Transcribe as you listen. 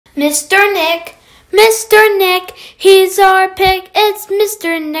Mr. Nyck, Mr. Nyck, he's our pick. It's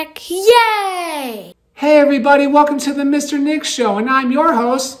Mr. Nyck, yay! Hey everybody, welcome to the Mr. Nyck Show, and I'm your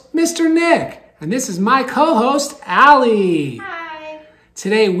host, Mr. Nyck. And this is my co-host, Allie. Hi.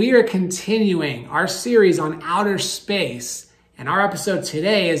 Today we are continuing our series on outer space, and our episode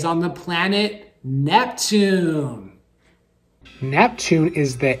today is on the planet Neptune. Neptune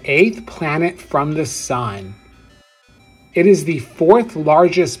is the 8th planet from the Sun. It is the 4th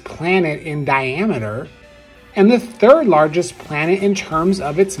largest planet in diameter and the 3rd largest planet in terms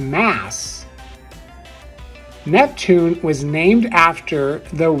of its mass. Neptune was named after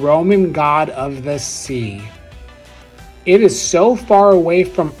the Roman god of the sea. It is so far away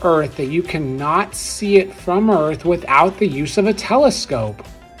from Earth that you cannot see it from Earth without the use of a telescope.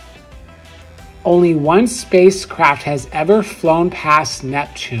 Only one spacecraft has ever flown past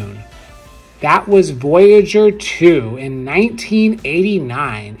Neptune. That was Voyager 2 in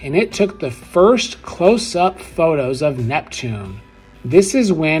 1989, and it took the first close-up photos of Neptune. This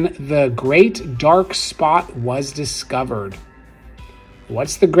is when the Great Dark Spot was discovered.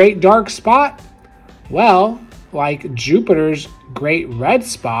 What's the Great Dark Spot? Well, like Jupiter's Great Red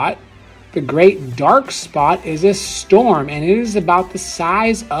Spot, the Great Dark Spot is a storm, and it is about the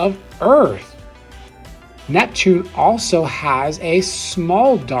size of Earth. Neptune also has a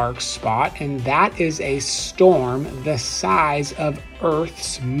small dark spot, and that is a storm the size of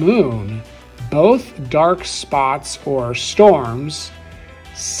Earth's moon. Both dark spots or storms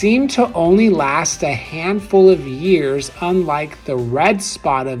seem to only last a handful of years, unlike the red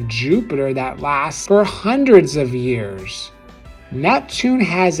spot of Jupiter that lasts for hundreds of years. Neptune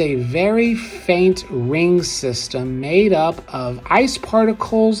has a very faint ring system made up of ice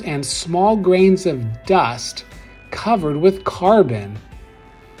particles and small grains of dust covered with carbon.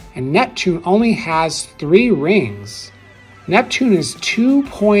 And Neptune only has 3 rings. Neptune is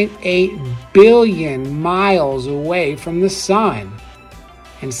 2.8 billion miles away from the Sun.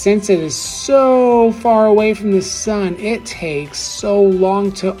 And since it is so far away from the Sun, it takes so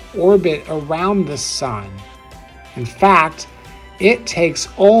long to orbit around the Sun. In fact, it takes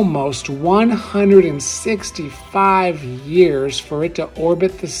almost 165 years for it to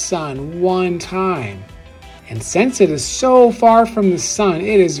orbit the Sun one time. And since it is so far from the Sun,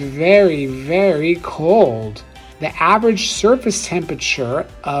 it is very, very cold. The average surface temperature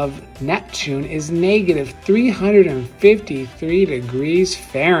of Neptune is negative 353 degrees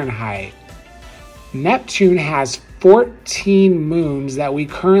Fahrenheit. Neptune has 14 moons that we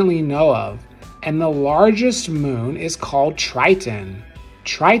currently know of, and the largest moon is called Triton.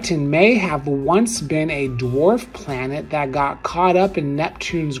 Triton may have once been a dwarf planet that got caught up in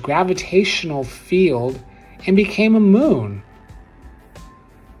Neptune's gravitational field and became a moon.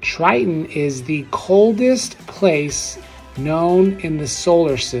 Triton is the coldest place known in the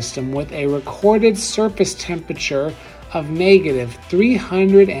solar system, with a recorded surface temperature of negative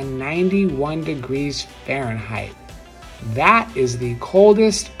 391 degrees Fahrenheit. That is the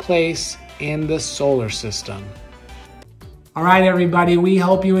coldest place in the solar system. All right, everybody, we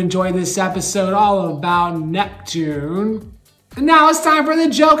hope you enjoyed this episode all about Neptune. And now it's time for the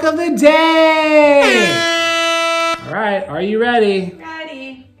joke of the day. All right, are you ready?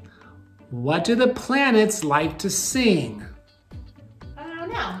 Ready. What do the planets like to sing? I don't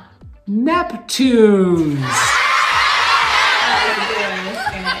know. Neptunes.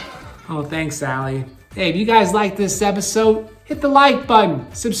 Oh, thanks, Sally. Hey, if you guys like this episode, hit the like button,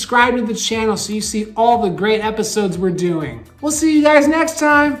 subscribe to the channel so you see all the great episodes we're doing. We'll see you guys next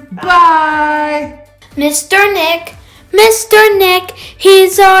time. Bye! Mr. Nyck, Mr. Nyck,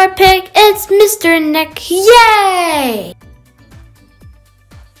 he's our pick. It's Mr. Nyck, yay!